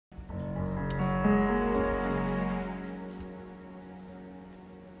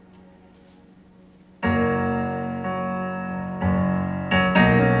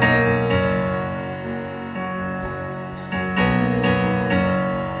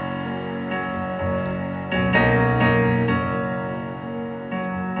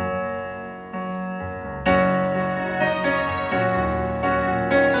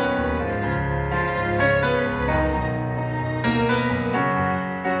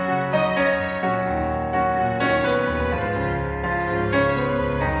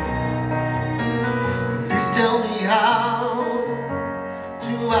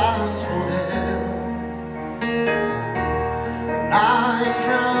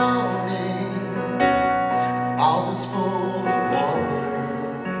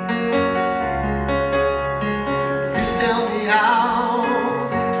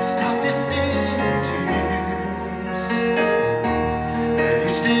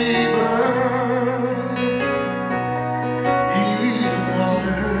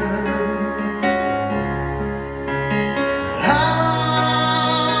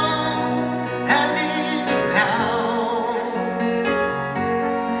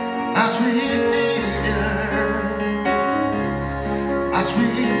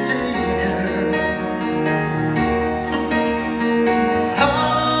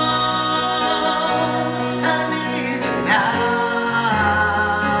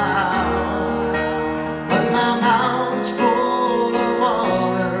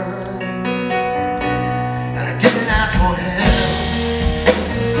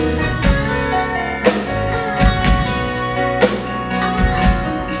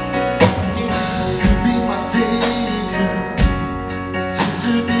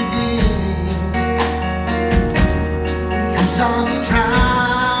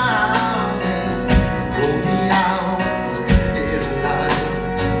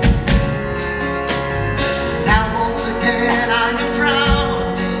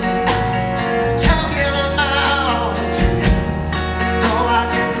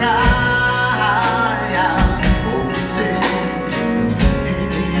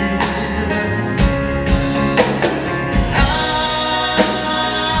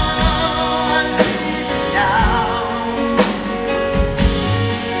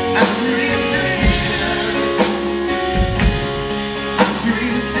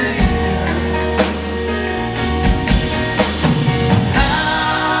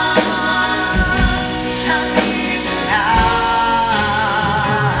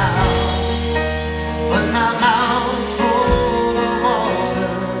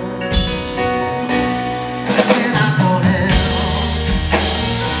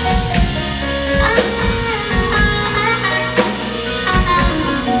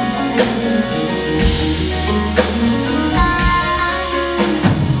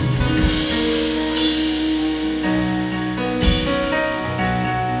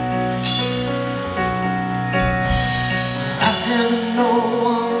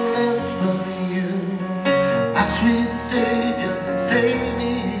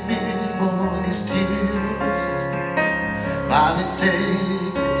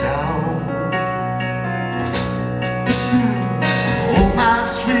take me down. Oh, my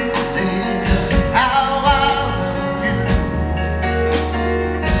sweet Savior, how I love you.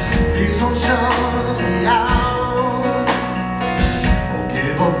 Please don't shut me out or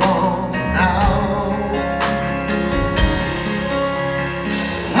give up on me now.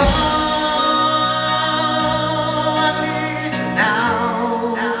 Oh, I need you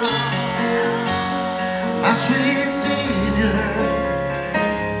now, my sweet Savior,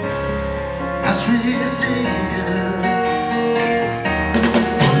 my sweet Savior.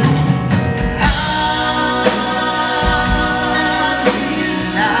 I need you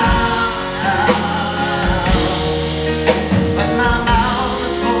now, but my mouth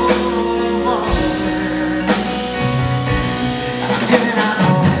is full of water, and I cannot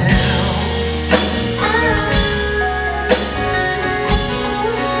hold it.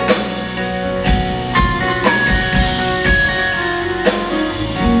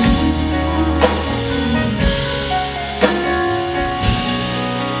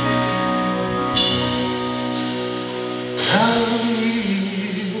 I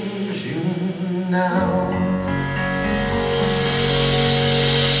need you now.